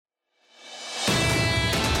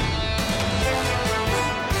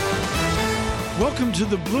Welcome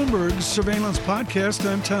to the Bloomberg Surveillance Podcast.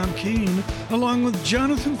 I'm Tom Keene, along with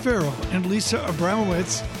Jonathan Farrell and Lisa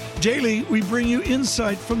Abramowitz. Daily, we bring you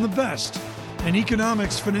insight from the best in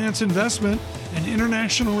economics, finance, investment, and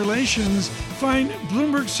international relations. Find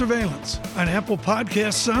Bloomberg Surveillance on Apple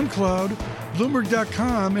Podcasts, SoundCloud,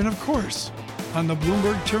 Bloomberg.com, and of course, on the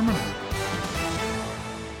Bloomberg Terminal.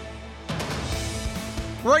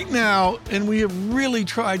 Right now, and we have really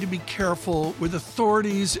tried to be careful with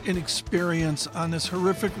authorities and experience on this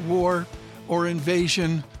horrific war or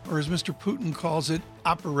invasion, or as Mr. Putin calls it,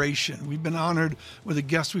 operation. We've been honored with the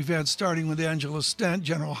guests we've had, starting with Angela Stent,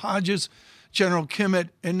 General Hodges, General Kimmett,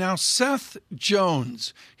 and now Seth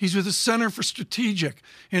Jones. He's with the Center for Strategic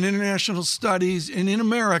and International Studies, and in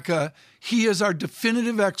America, he is our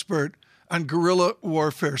definitive expert on guerrilla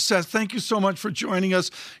warfare. Seth, thank you so much for joining us.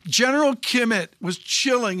 General Kimmett was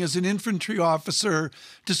chilling as an infantry officer,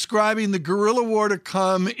 describing the guerrilla war to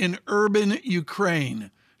come in urban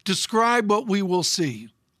Ukraine. Describe what we will see.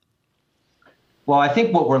 Well, I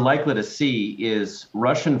think what we're likely to see is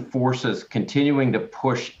Russian forces continuing to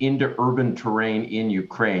push into urban terrain in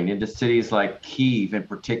Ukraine, into cities like Kyiv in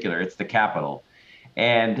particular. It's the capital.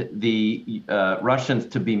 And the Russians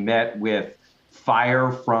to be met with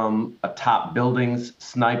fire from atop buildings,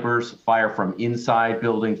 snipers, fire from inside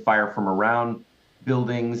buildings, fire from around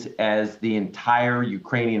buildings, as the entire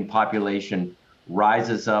Ukrainian population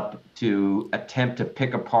rises up to attempt to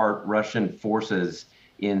pick apart Russian forces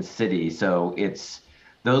in cities. So it's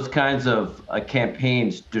those kinds of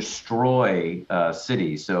campaigns destroy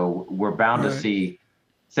cities. So we're bound to see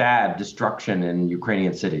sad destruction in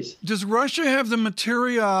Ukrainian cities. Does Russia have the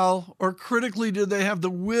material, or critically, do they have the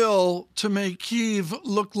will to make Kyiv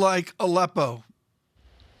look like Aleppo?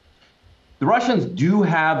 The Russians do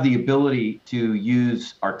have the ability to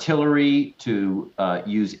use artillery, to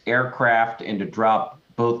use aircraft, and to drop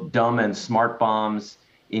both dumb and smart bombs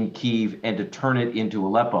in Kyiv and to turn it into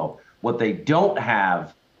Aleppo. What they don't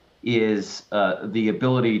have is the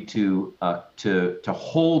ability to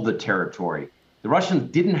hold the territory. The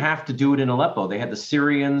Russians didn't have to do it in Aleppo. They had the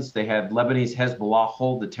Syrians, they had Lebanese Hezbollah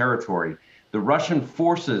hold the territory. The Russian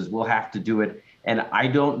forces will have to do it, and I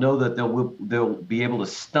don't know that they'll be able to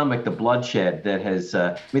stomach the bloodshed that has.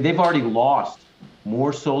 They've already lost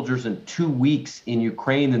more soldiers in 2 weeks in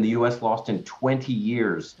Ukraine than the U.S. lost in 20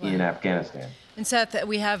 years in Afghanistan. And Seth,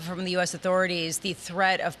 we have from the U.S. authorities the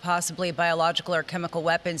threat of possibly biological or chemical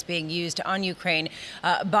weapons being used on Ukraine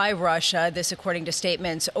by Russia. This, according to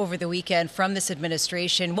statements over the weekend from this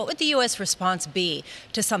administration. What would the U.S. response be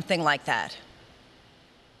to something like that?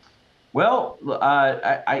 Well,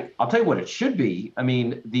 I'll tell you what it should be. I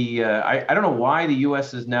mean, I don't know why the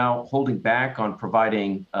U.S. is now holding back on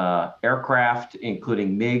providing aircraft,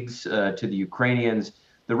 including MiGs, to the Ukrainians.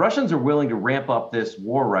 The Russians are willing to ramp up this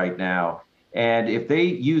war right now. And if they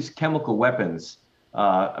use chemical weapons,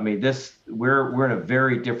 we're in a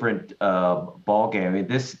very different ballgame. I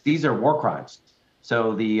mean, these are war crimes.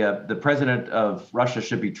 So the president of Russia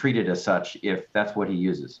should be treated as such if that's what he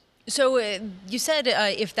uses. So you said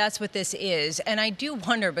if that's what this is, and I do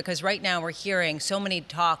wonder, because right now we're hearing so many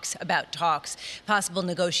talks, possible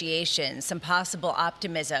negotiations, some possible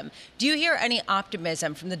optimism. Do you hear any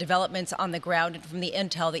optimism from the developments on the ground and from the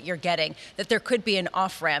intel that you're getting that there could be an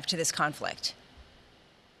off-ramp to this conflict?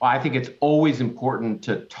 Well, I think it's always important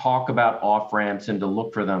to talk about off-ramps and to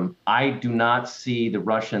look for them. I do not see the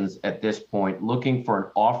Russians at this point looking for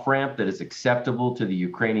an off-ramp that is acceptable to the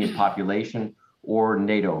Ukrainian population or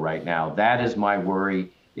NATO right now. That is my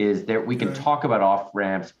worry, is that we can talk about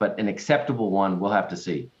off-ramps, but an acceptable one we'll have to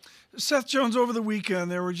see. Seth Jones, over the weekend,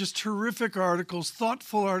 there were just terrific articles,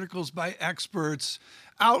 thoughtful articles by experts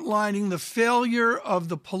outlining the failure of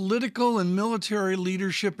the political and military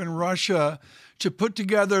leadership in Russia to put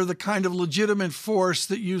together the kind of legitimate force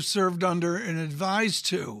that you served under and advised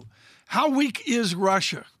to. How weak is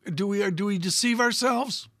Russia? Do we deceive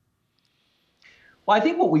ourselves? Well, I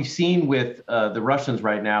think what we've seen with the Russians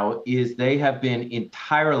right now is they have been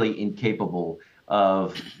entirely incapable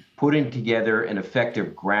of putting together an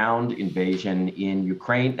effective ground invasion in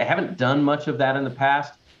Ukraine. They haven't done much of that in the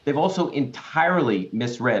past. They've also entirely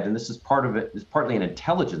misread, and this is part of it, is partly an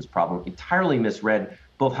intelligence problem, entirely misread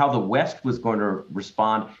both how the West was going to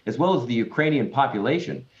respond as well as the Ukrainian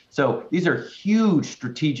population. So these are huge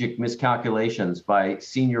strategic miscalculations by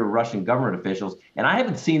senior Russian government officials, and I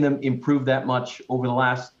haven't seen them improve that much over the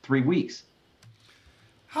last 3 weeks.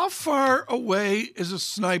 How far away is a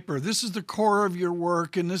sniper? This is the core of your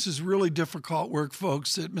work, and this is really difficult work,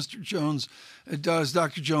 folks, that Mr. Jones does,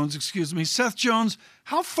 Dr. Jones, excuse me. Seth Jones,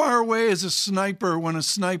 how far away is a sniper when a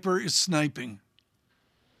sniper is sniping?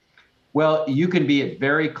 Well, you can be at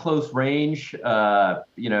very close range. You can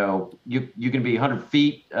be 100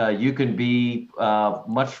 feet. You can be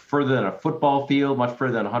much further than a football field, much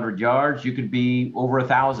further than 100 yards. You could be over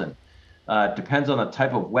 1,000. Depends on the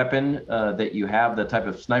type of weapon that you have, the type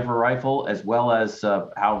of sniper rifle, as well as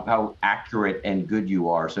how accurate and good you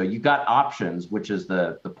are. So you got options, which is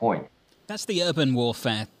the point. That's the urban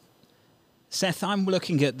warfare. Seth, I'm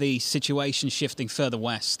looking at the situation shifting further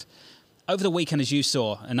west. Over the weekend, as you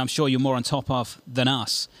saw, and I'm sure you're more on top of than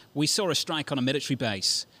us, we saw a strike on a military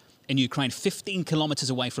base in Ukraine 15 kilometers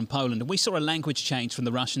away from Poland. And we saw a language change from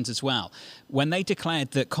the Russians as well, when they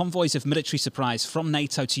declared that convoys of military supplies from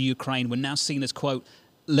NATO to Ukraine were now seen as, quote,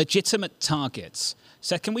 legitimate targets.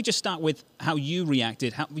 So can we just start with how you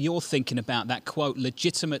reacted, how you're thinking about that, quote,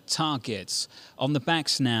 legitimate targets on the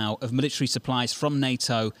backs now of military supplies from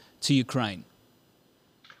NATO to Ukraine?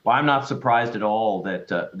 Well, I'm not surprised at all that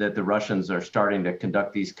the Russians are starting to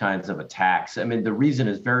conduct these kinds of attacks. I mean, the reason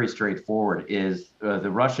is very straightforward, is the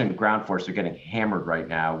Russian ground forces are getting hammered right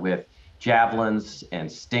now with javelins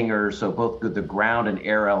and stingers, so both the ground and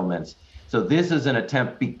air elements. So this is an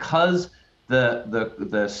attempt, because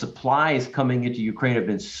the supplies coming into Ukraine have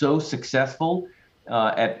been so successful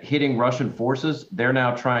at hitting Russian forces, they're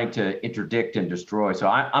now trying to interdict and destroy. So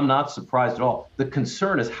I'm not surprised at all. The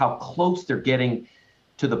concern is how close they're getting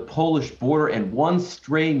to the Polish border, and one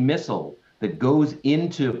stray missile that goes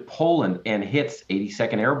into Poland and hits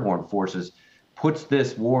 82nd Airborne Forces puts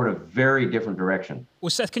this war in a very different direction.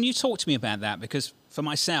 Well, Seth, can you talk to me about that? Because for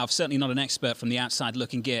myself, certainly not an expert from the outside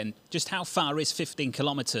looking in, just how far is 15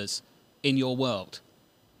 kilometers in your world?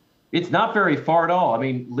 It's not very far at all. I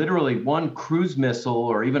mean, literally one cruise missile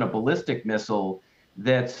or even a ballistic missile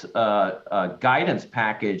that's a guidance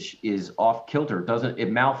package is off kilter.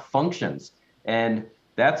 It malfunctions. And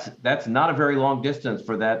that's not a very long distance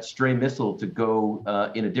for that stray missile to go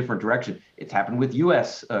in a different direction. It's happened with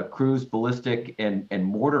U.S. Cruise ballistic and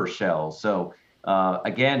mortar shells. So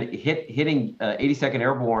again, hitting 82nd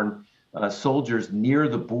Airborne soldiers near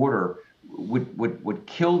the border would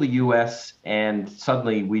kill the U.S. and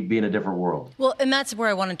suddenly we'd be in a different world. Well, and that's where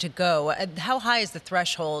I wanted to go. How high is the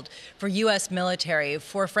threshold for U.S. military,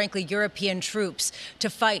 for frankly European troops to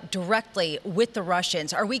fight directly with the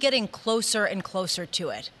Russians? Are we getting closer and closer to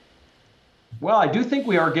it? Well, I do think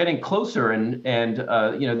we are getting closer, and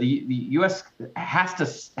the U.S.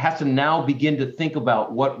 has to now begin to think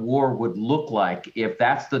about what war would look like if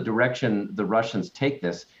that's the direction the Russians take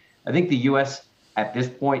this. I think the U.S. at this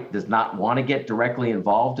point does not want to get directly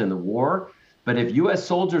involved in the war. But if U.S.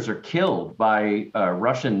 soldiers are killed by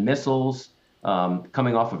Russian missiles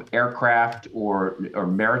coming off of aircraft or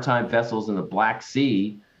maritime vessels in the Black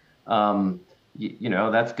Sea,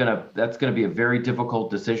 that's gonna be a very difficult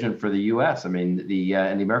decision for the U.S. I mean, the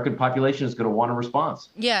American population is going to want a response.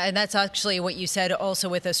 Yeah, and that's actually what you said, also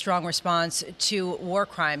with a strong response to war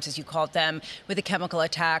crimes, as you called them, with a chemical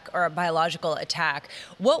attack or a biological attack.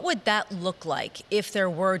 What would that look like if there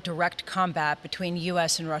were direct combat between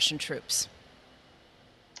U.S. and Russian troops?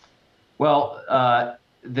 Well,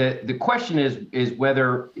 the question is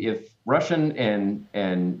whether, if Russian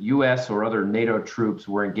and U.S. or other NATO troops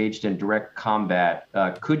were engaged in direct combat,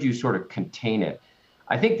 could you sort of contain it?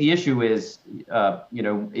 I think the issue is,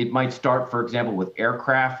 it might start, for example, with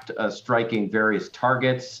aircraft striking various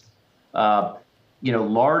targets.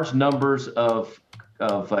 Large numbers of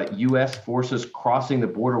U.S. forces crossing the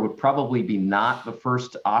border would probably be not the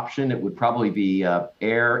first option. It would probably be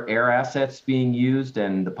air assets being used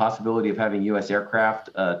and the possibility of having U.S. aircraft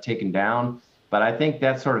taken down. But I think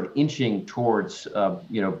that's sort of inching towards,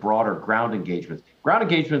 broader ground engagements. Ground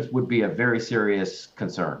engagements would be a very serious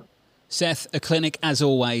concern. Seth, a clinic as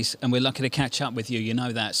always, and we're lucky to catch up with you. You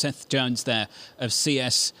know that. Seth Jones there of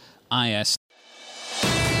CSIS.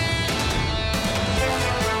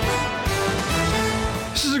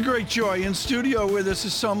 This is a great joy. In studio with us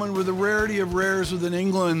is someone with a rarity of rares within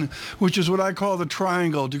England, which is what I call the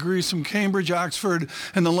triangle. Degrees from Cambridge, Oxford,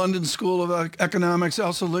 and the London School of Economics.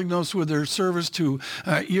 Elsa Lignos with her service to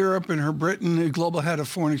Europe and her Britain, global head of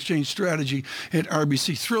foreign exchange strategy at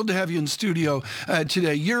RBC. Thrilled to have you in studio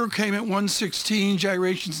today. Euro came at 116,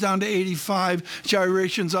 gyrations down to 85,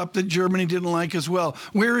 gyrations up that Germany didn't like as well.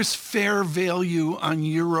 Where is fair value on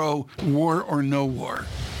euro, war or no war?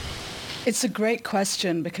 It's a great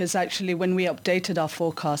question because actually when we updated our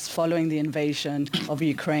forecasts following the invasion of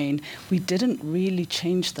Ukraine, we didn't really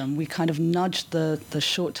change them. We kind of nudged the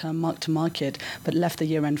short-term mark-to-market but left the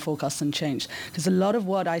year-end forecast unchanged because a lot of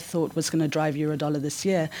what I thought was going to drive euro-dollar this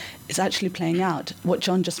year is actually playing out. What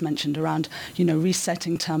John just mentioned around,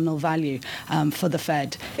 resetting terminal value for the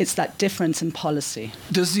Fed. It's that difference in policy.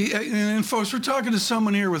 And folks, we're talking to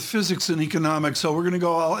someone here with physics and economics, so we're going to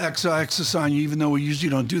go all x-axis on you, even though we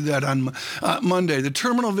usually don't do that on Monday. The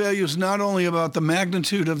terminal value is not only about the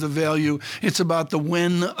magnitude of the value, it's about the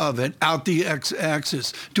when of it, out the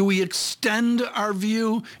x-axis. Do we extend our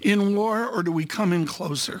view in war, or do we come in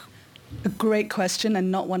closer? A great question,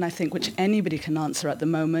 and not one I think which anybody can answer at the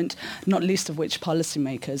moment, not least of which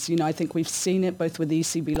policymakers. I think we've seen it both with the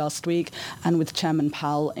ECB last week and with Chairman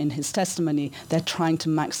Powell in his testimony. They're trying to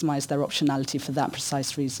maximize their optionality for that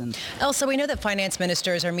precise reason. Elsa, we know that finance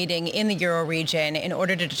ministers are meeting in the Euro region in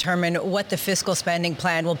order to determine what the fiscal spending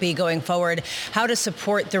plan will be going forward, how to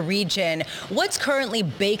support the region. What's currently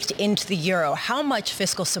baked into the Euro? How much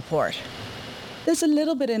fiscal support? There's a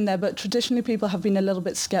little bit in there, but traditionally people have been a little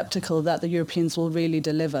bit skeptical that the Europeans will really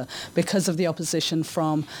deliver because of the opposition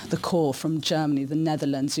from the core, from Germany, the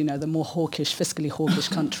Netherlands, the more hawkish, fiscally hawkish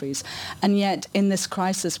countries. And yet in this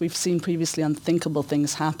crisis, we've seen previously unthinkable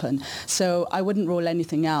things happen. So I wouldn't rule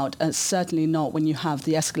anything out, certainly not when you have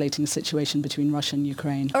the escalating situation between Russia and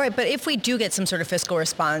Ukraine. All right, but if we do get some sort of fiscal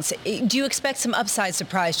response, do you expect some upside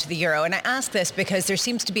surprise to the euro? And I ask this because there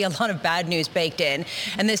seems to be a lot of bad news baked in,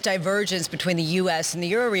 and this divergence between the U.S. and the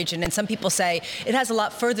euro region, and some people say it has a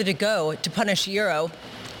lot further to go to punish euro.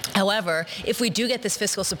 However, if we do get this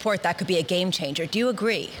fiscal support, that could be a game changer. Do you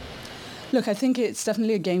agree? Look, I think it's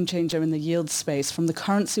definitely a game changer in the yield space. From the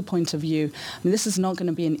currency point of view, this is not going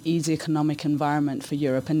to be an easy economic environment for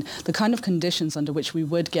Europe. And the kind of conditions under which we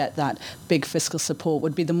would get that big fiscal support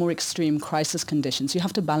would be the more extreme crisis conditions. You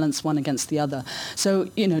have to balance one against the other. So,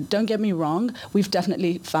 don't get me wrong. We've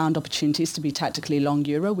definitely found opportunities to be tactically long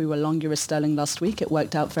euro. We were long euro sterling last week. It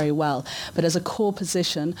worked out very well. But as a core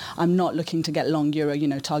position, I'm not looking to get long euro,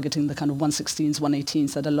 targeting the kind of 116s,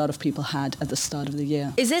 118s that a lot of people had at the start of the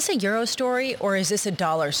year. Is this a euro story or is this a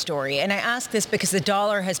dollar story? And I ask this because the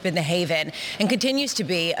dollar has been the haven and continues to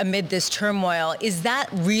be amid this turmoil. Is that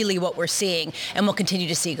really what we're seeing and will continue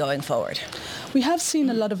to see going forward? We have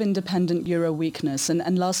seen a lot of independent euro weakness,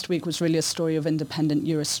 and last week was really a story of independent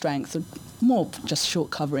euro strength, more just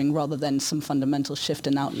short covering rather than some fundamental shift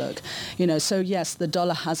in outlook. So yes, the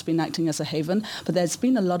dollar has been acting as a haven, but there's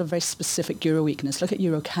been a lot of very specific euro weakness. Look at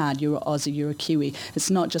Euro CAD, Euro Aussie, Euro Kiwi.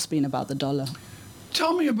 It's not just been about the dollar.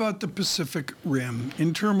 Tell me about the Pacific Rim.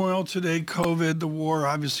 In turmoil today, COVID, the war,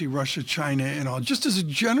 obviously Russia, China, and all. Just as a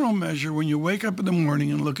general measure, when you wake up in the morning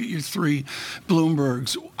and look at your three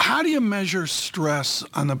Bloombergs, how do you measure stress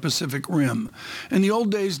on the Pacific Rim? In the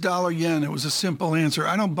old days, dollar yen, it was a simple answer.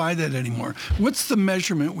 I don't buy that anymore. What's the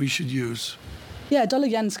measurement we should use? Yeah, dollar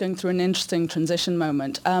yen is going through an interesting transition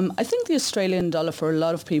moment. I think the Australian dollar for a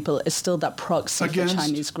lot of people is still that proxy for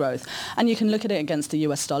Chinese growth. And you can look at it against the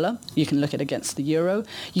US dollar. You can look at it against the euro.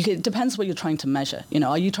 It depends what you're trying to measure.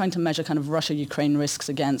 Are you trying to measure kind of Russia-Ukraine risks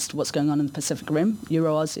against what's going on in the Pacific Rim?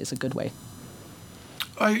 Euro-Aussie is a good way.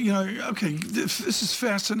 Okay, this is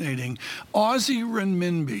fascinating. Aussie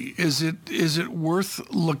renminbi, is it worth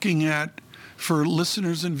looking at for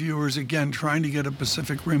listeners and viewers, again, trying to get a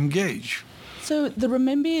Pacific Rim gauge? So the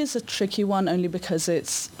renminbi is a tricky one only because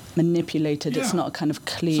it's manipulated. Yeah. It's not a kind of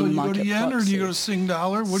clean market proxy. So you go to yen or do you go to Sing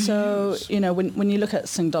dollar? What do you use? So, when you look at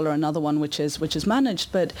Sing dollar, another one which is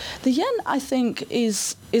managed, but the yen, I think,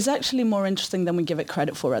 is actually more interesting than we give it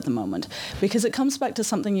credit for at the moment, because it comes back to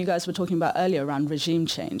something you guys were talking about earlier around regime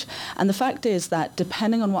change. And the fact is that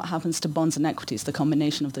depending on what happens to bonds and equities, the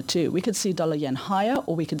combination of the two, we could see dollar yen higher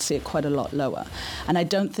or we could see it quite a lot lower. And I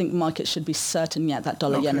don't think markets should be certain yet that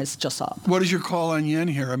dollar yen is just up. What is your call on yen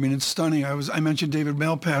here? It's stunning. I mentioned David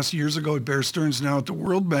Malpass years ago at Bear Stearns, now at the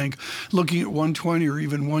World Bank, looking at 120 or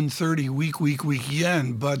even 130 weak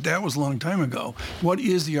yen, but that was a long time ago. What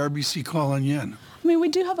is the RBC call on yen? We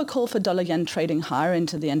do have a call for dollar yen trading higher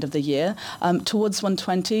into the end of the year, towards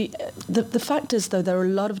 120. The fact is, though, there are a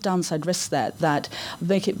lot of downside risks there that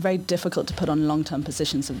make it very difficult to put on long-term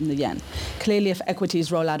positions in the yen. Clearly, if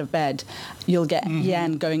equities roll out of bed, you'll get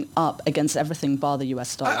yen going up against everything bar the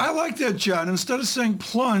US dollar. I like that, John. Instead of saying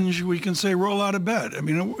plunge, we can say roll out of bed.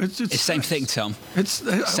 It's the same thing, Tom. It's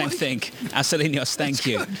same thing. Asalinos, thank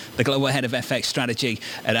you. Good. The global head of FX strategy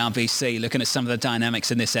at RBC, looking at some of the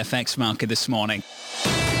dynamics in this FX market this morning.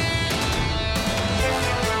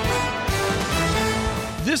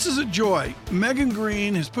 This is a joy. Megan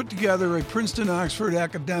Green has put together a Princeton-Oxford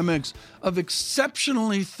academics of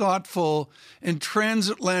exceptionally thoughtful and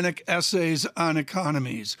transatlantic essays on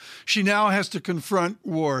economies. She now has to confront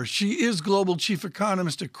war. She is global chief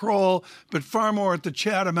economist at Kroll, but far more at the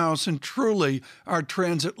Chatham House and truly our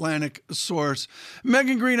transatlantic source.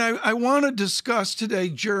 Megan Green, I want to discuss today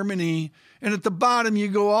Germany. And at the bottom, you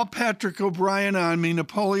go all Patrick O'Brien on me,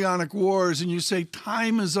 Napoleonic Wars, and you say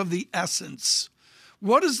time is of the essence.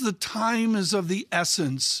 What is the time is of the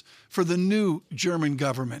essence for the new German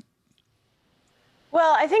government?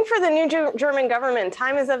 Well, I think for the new German government,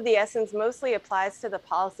 time is of the essence mostly applies to the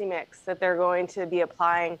policy mix that they're going to be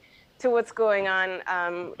applying to what's going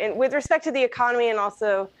on with respect to the economy and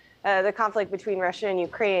also the conflict between Russia and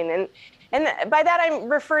Ukraine. And by that, I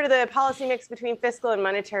refer to the policy mix between fiscal and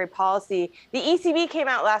monetary policy. The ECB came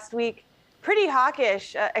out last week pretty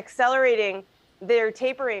hawkish, accelerating their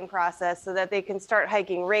tapering process so that they can start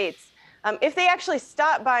hiking rates. If they actually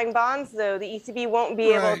stop buying bonds, though, the ECB won't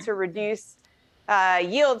be able to reduce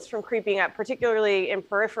yields from creeping up, particularly in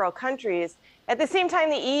peripheral countries. At the same time,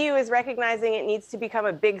 the EU is recognizing it needs to become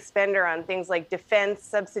a big spender on things like defense,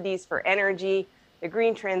 subsidies for energy, the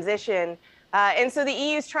green transition. And so the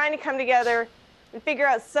EU is trying to come together and figure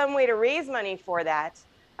out some way to raise money for that.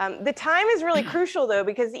 The time is really crucial, though,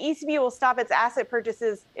 because the ECB will stop its asset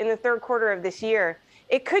purchases in the third quarter of this year.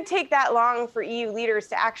 It could take that long for EU leaders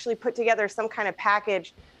to actually put together some kind of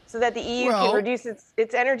package so that the EU can reduce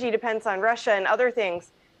its energy dependence on Russia and other things.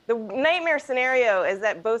 The nightmare scenario is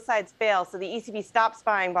that both sides fail, so the ECB stops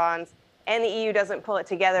buying bonds and the EU doesn't pull it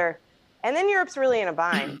together. And then Europe's really in a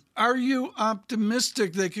bind. Are you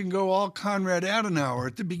optimistic they can go all Konrad Adenauer?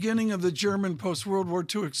 At the beginning of the German post-World War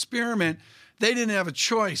II experiment, they didn't have a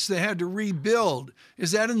choice. They had to rebuild.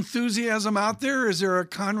 Is that enthusiasm out there? Is there a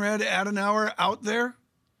Konrad Adenauer out there?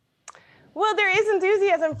 Well, there is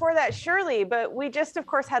enthusiasm for that, surely. But we just, of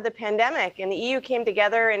course, had the pandemic, and the EU came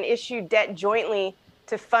together and issued debt jointly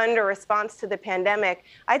to fund a response to the pandemic.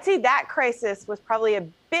 I'd say that crisis was probably a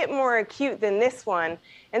bit more acute than this one.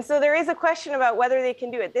 And so there is a question about whether they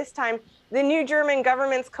can do it this time. The new German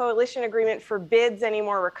government's coalition agreement forbids any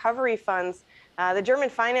more recovery funds. The German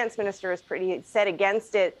finance minister is pretty set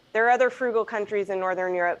against it. There are other frugal countries in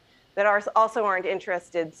Northern Europe that also aren't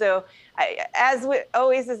interested. So as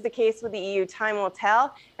always is the case with the EU, time will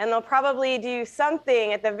tell, and they'll probably do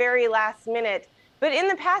something at the very last minute. But in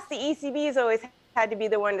the past, the ECB has always had to be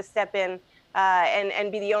the one to step in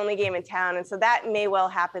and be the only game in town. And so that may well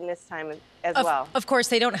happen this time as well. Of course,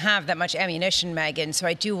 they don't have that much ammunition, Megan. So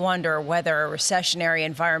I do wonder whether a recessionary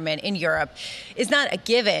environment in Europe is not a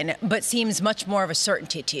given, but seems much more of a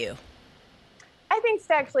certainty to you. I think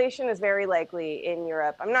stagflation is very likely in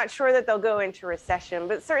Europe. I'm not sure that they'll go into recession,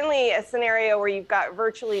 but certainly a scenario where you've got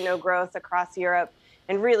virtually no growth across Europe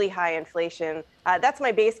and really high inflation. That's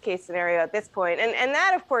my base case scenario at this point. And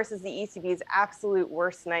that, of course, is the ECB's absolute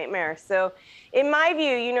worst nightmare. So in my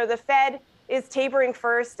view, you know, the Fed is tapering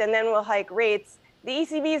first and then will hike rates. The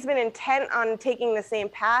ECB has been intent on taking the same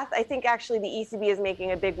path. I think actually the ECB is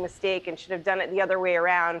making a big mistake and should have done it the other way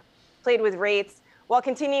around, played with rates while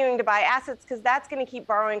continuing to buy assets, because that's going to keep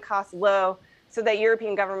borrowing costs low so that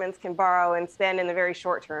European governments can borrow and spend in the very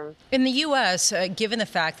short term. In the U.S., given the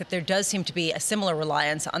fact that there does seem to be a similar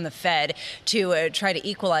reliance on the Fed to try to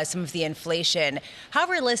equalize some of the inflation, how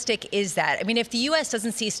realistic is that? I mean, if the U.S.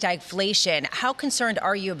 doesn't see stagflation, how concerned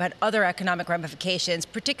are you about other economic ramifications,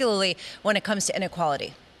 particularly when it comes to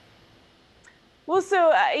inequality? Well,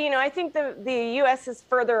 so, I think the U.S. is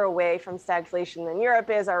further away from stagflation than Europe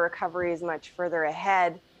is. Our recovery is much further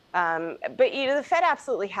ahead. But, the Fed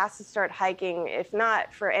absolutely has to start hiking, if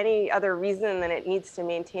not for any other reason than it needs to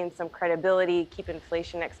maintain some credibility, keep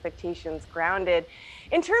inflation expectations grounded.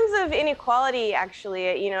 In terms of inequality,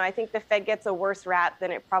 actually, I think the Fed gets a worse rap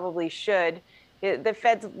than it probably should. The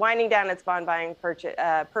Fed's winding down its bond buying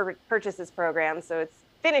purchases program, so it's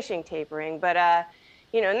finishing tapering. But,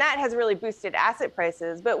 and that has really boosted asset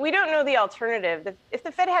prices. But we don't know the alternative. If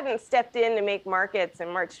the Fed hadn't stepped in to make markets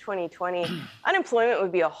in March 2020, unemployment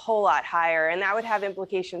would be a whole lot higher, and that would have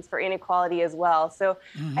implications for inequality as well. So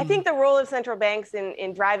I think the role of central banks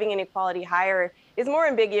in driving inequality higher is more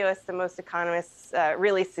ambiguous than most economists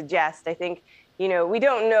really suggest. I think, we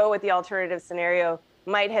don't know what the alternative scenario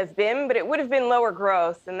might have been, but it would have been lower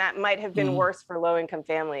growth, and that might have been worse for low-income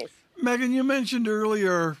families. Megan, you mentioned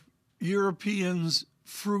earlier Europeans,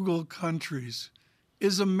 frugal countries.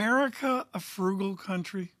 Is America a frugal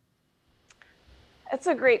country? That's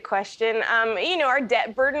a great question. Our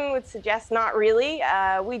debt burden would suggest not really.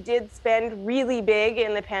 We did spend really big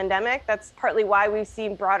in the pandemic. That's partly why we've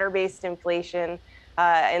seen broader-based inflation.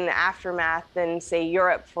 in the aftermath than, say,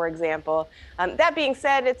 Europe, for example. That being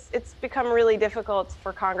said, it's become really difficult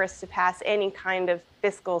for Congress to pass any kind of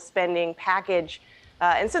fiscal spending package.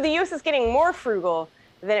 And so the U.S. is getting more frugal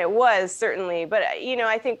than it was, certainly. But,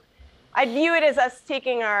 I think I'd view it as us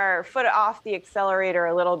taking our foot off the accelerator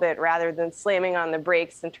a little bit rather than slamming on the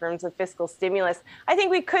brakes in terms of fiscal stimulus. I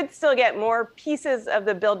think we could still get more pieces of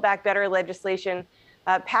the Build Back Better legislation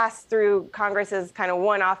passed through Congress's kind of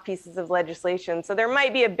one-off pieces of legislation. So there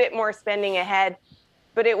might be a bit more spending ahead,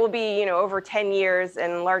 but it will be, over 10 years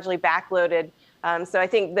and largely backloaded. So I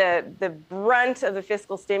think the brunt of the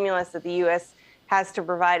fiscal stimulus that the U.S. has to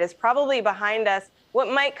provide is probably behind us. What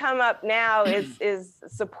might come up now is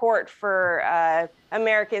support for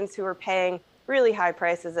Americans who are paying really high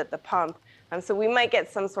prices at the pump. So we might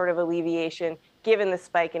get some sort of alleviation given the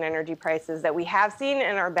spike in energy prices that we have seen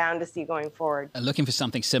and are bound to see going forward. Looking for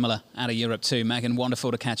something similar out of Europe too. Megan, wonderful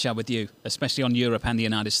to catch up with you, especially on Europe and the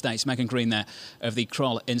United States. Megan Green there of the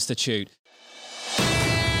Kroll Institute.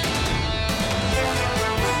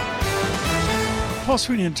 Paul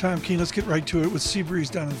Sweeney and Tom Keene, let's get right to it with Seabreeze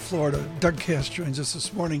down in Florida. Doug Cass joins us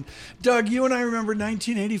this morning. Doug, you and I remember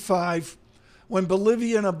 1985 when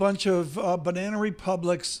Bolivia and a bunch of banana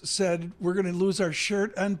republics said we're going to lose our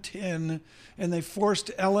shirt on tin, and they forced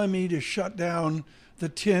LME to shut down the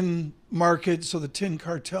tin market so the tin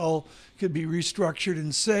cartel could be restructured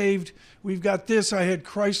and saved. We've got this. I had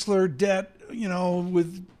Chrysler debt,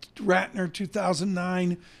 with Ratner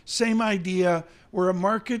 2009. Same idea, where a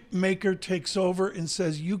market maker takes over and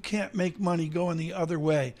says, you can't make money going the other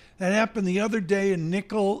way. That happened the other day in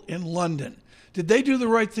nickel in London. Did they do the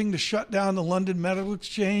right thing to shut down the London Metal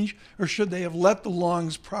Exchange, or should they have let the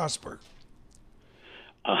longs prosper?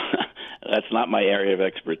 That's not my area of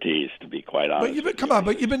expertise, to be quite honest.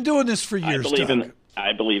 But you've been doing this for years, Doug.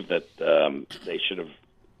 I believe that they should have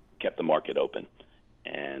kept the market open,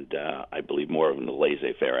 and I believe more of a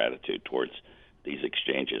laissez-faire attitude towards these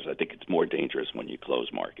exchanges. I think it's more dangerous when you close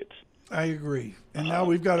markets. I agree. And now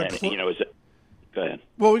we've got to go ahead.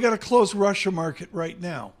 Well, we got a closed Russia market right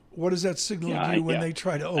now. What does that signal to you when they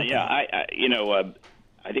try to open? I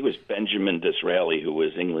think it was Benjamin Disraeli, who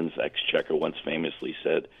was England's exchequer, once famously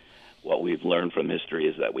said, "What we've learned from history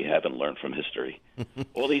is that we haven't learned from history."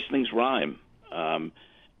 All these things rhyme,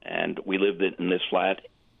 and we lived in this flat,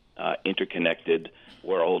 interconnected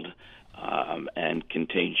world, and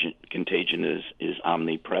contagion is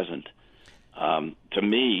omnipresent. To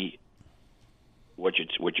me, what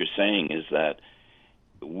you're saying is that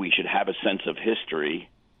we should have a sense of history.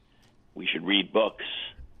 We should read books.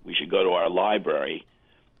 We should go to our library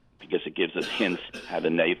because it gives us hints how to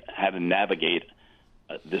navigate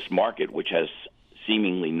this market, which has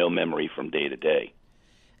seemingly no memory from day to day.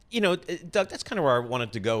 Doug, that's kind of where I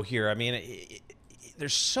wanted to go here. I mean,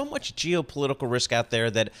 there's so much geopolitical risk out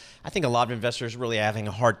there that I think a lot of investors are really having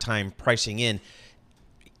a hard time pricing in,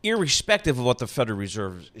 irrespective of what the Federal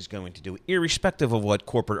Reserve is going to do, irrespective of what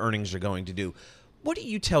corporate earnings are going to do. What do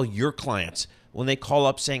you tell your clients when they call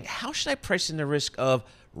up saying, how should I price in the risk of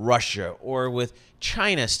Russia or with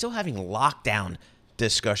China still having lockdown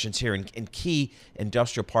discussions here in key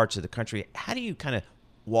industrial parts of the country? How do you kind of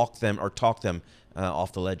walk them or talk them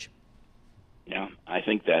off the ledge? Yeah, I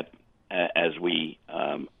think that as we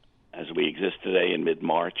exist today in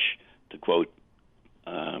mid-March, to quote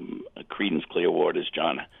Creedence Clearwater's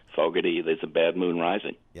John Fogerty, there's a bad moon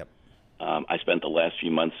rising. Yep. I spent the last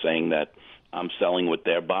few months saying that I'm selling what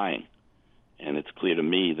they're buying. And it's clear to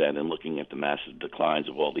me that in looking at the massive declines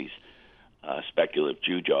of all these speculative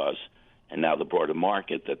jewjaws and now the broader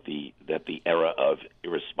market, that the era of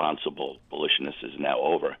irresponsible bullishness is now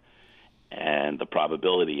over. And the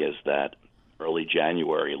probability is that early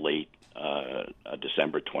January, late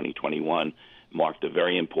December 2021 marked a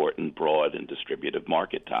very important, broad, and distributive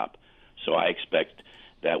market top. So I expect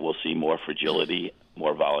that we'll see more fragility,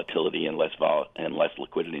 more volatility, and less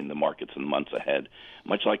liquidity in the markets in the months ahead,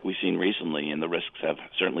 much like we've seen recently, and the risks have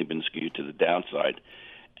certainly been skewed to the downside,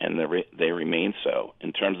 and they remain so.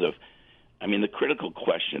 In terms of, the critical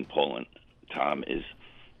question, Paul and Tom, is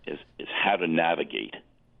how to navigate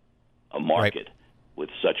a market with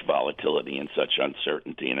such volatility and such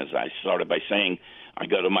uncertainty. And as I started by saying, I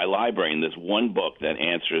go to my library, and there's one book that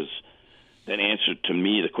answered to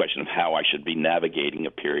me the question of how I should be navigating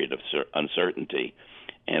a period of uncertainty,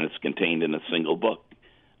 and it's contained in a single book.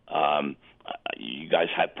 You guys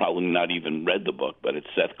have probably not even read the book, but it's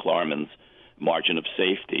Seth Klarman's Margin of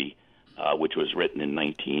Safety, which was written in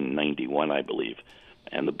 1991, I believe,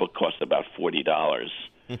 and the book cost about $40.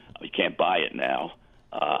 You can't buy it now.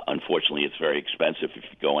 Unfortunately, it's very expensive. If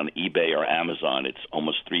you go on eBay or Amazon, it's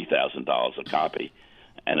almost $3,000 a copy.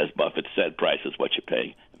 And as Buffett said, price is what you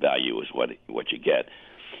pay, value is what you get.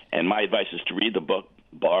 And my advice is to read the book,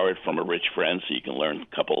 borrow it from a rich friend so you can learn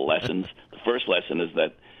a couple of lessons. The first lesson is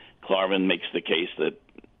that Clarvin makes the case that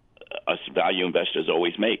us value investors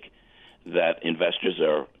always make, that investors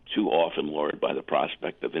are too often lured by the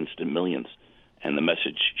prospect of instant millions. And the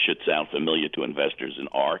message should sound familiar to investors in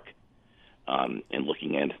ARK, in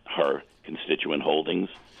looking at her constituent holdings,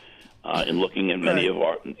 in looking at many of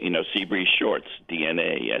our, Seabreeze shorts,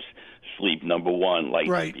 DNA, yes, Sleep Number One,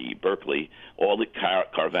 Lightspeed, Berkeley, all the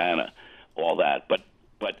Carvana, all that. But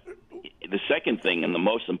the second thing, and the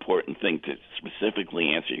most important thing to specifically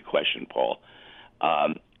answer your question, Paul,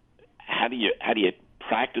 how do you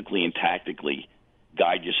practically and tactically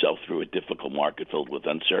guide yourself through a difficult market filled with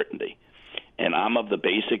uncertainty? And I'm of the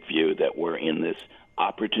basic view that we're in this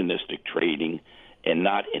opportunistic trading and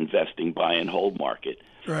not investing buy and hold market.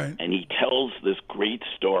 Right. And he tells this great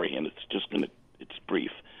story, and it's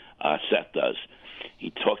brief. Seth does.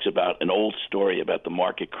 He talks about an old story about the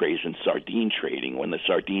market craze in sardine trading when the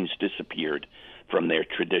sardines disappeared from their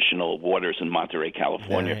traditional waters in Monterey,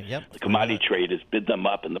 California. The commodity traders bid them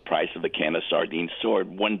up, and the price of a can of sardines soared.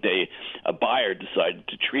 One day, a buyer decided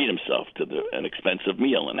to treat himself to an expensive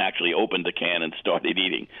meal and actually opened the can and started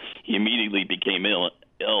eating. He immediately became ill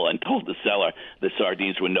and told the seller the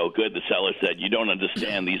sardines were no good. The seller said, "You don't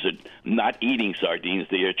understand. These are not eating sardines.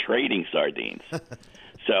 They are trading sardines."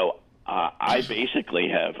 So I basically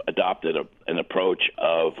have adopted an approach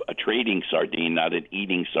of a trading sardine, not an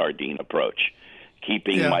eating sardine approach.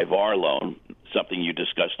 Keeping my VAR loan, something you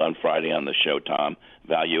discussed on Friday on the show, Tom,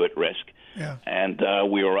 value at risk. Yeah. And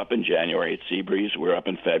we were up in January at Seabreeze. We're up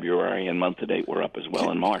in February, and month to date, we're up as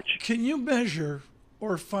well in March. Can you measure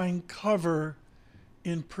or find cover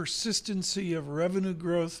in persistency of revenue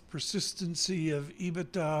growth, persistency of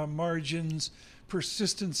EBITDA margins,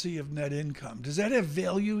 persistency of net income? Does that have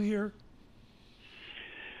value here?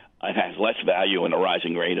 It has less value in a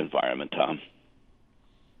rising rate environment, Tom.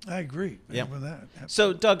 I agree with that. Absolutely.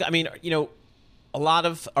 So, Doug, I mean, a lot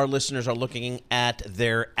of our listeners are looking at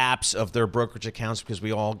their apps of their brokerage accounts because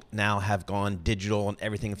we all now have gone digital and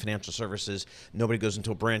everything in financial services. Nobody goes into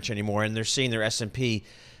a branch anymore, and they're seeing their S&P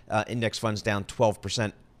index funds down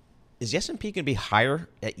 12%. Is the S&P going to be higher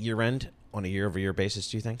at year-end on a year-over-year basis,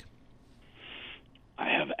 do you think? I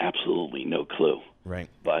have absolutely no clue. Right.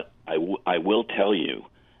 But I will tell you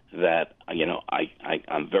that,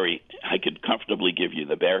 I could comfortably give you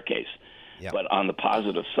the bear case. Yep. But on the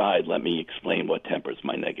positive side, let me explain what tempers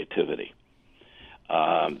my negativity.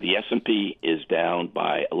 The S&P is down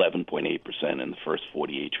by 11.8% in the first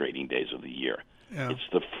 48 trading days of the year. Yeah. It's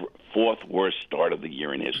the fourth worst start of the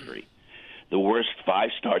year in history. The worst 5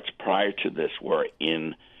 starts prior to this were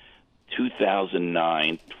in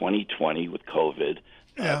 2009, 2020 with COVID,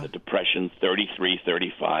 the Depression, 33,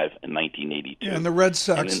 35, and 1982. Yeah, and the Red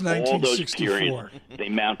Sox, and in 1964. all those periods, they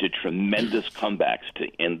mounted tremendous comebacks to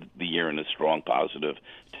end the year in a strong positive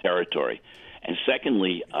territory. And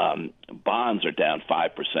secondly, bonds are down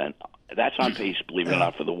 5%. That's on pace, believe it or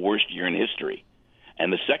not, for the worst year in history.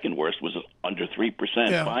 And the second worst was under 3%.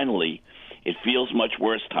 Yeah. Finally, it feels much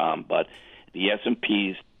worse, Tom, but the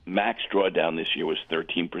S&P's max drawdown this year was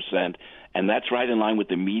 13%. And that's right in line with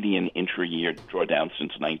the median intra-year drawdown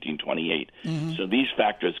since 1928. Mm-hmm. So these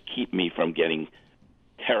factors keep me from getting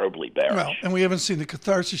terribly bearish. Well, and we haven't seen the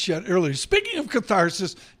catharsis yet earlier. Speaking of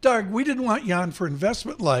catharsis, Doug, we didn't want you on for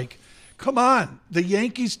investment like. Come on, the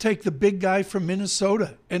Yankees take the big guy from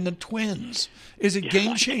Minnesota and the Twins. Is it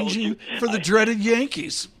game-changing for the dreaded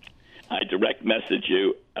Yankees? I direct message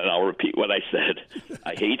you, and I'll repeat what I said.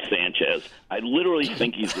 I hate Sanchez. I literally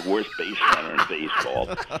think he's the worst base runner in baseball.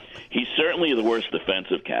 He's certainly the worst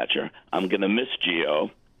defensive catcher. I'm going to miss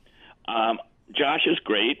Gio. Josh is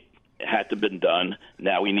great. It had to have been done.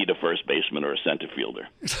 Now we need a first baseman or a center fielder.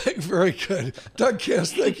 Very good. Doug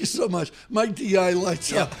Cass, thank you so much. My DI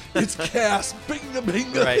lights up. It's Cass. Bingo,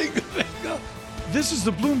 bingo, bingo, bingo. This is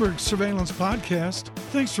the Bloomberg Surveillance Podcast.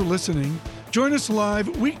 Thanks for listening. Join us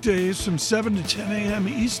live weekdays from 7 to 10 a.m.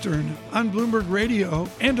 Eastern on Bloomberg Radio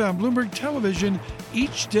and on Bloomberg Television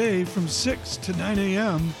each day from 6 to 9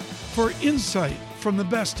 a.m. for insight from the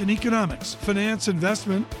best in economics, finance,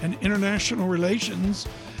 investment, and international relations.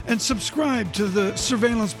 And subscribe to the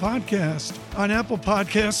Surveillance Podcast on Apple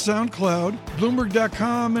Podcasts, SoundCloud,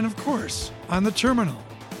 Bloomberg.com, and of course, on the terminal.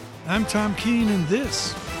 I'm Tom Keene, and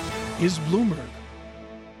this is Bloomberg.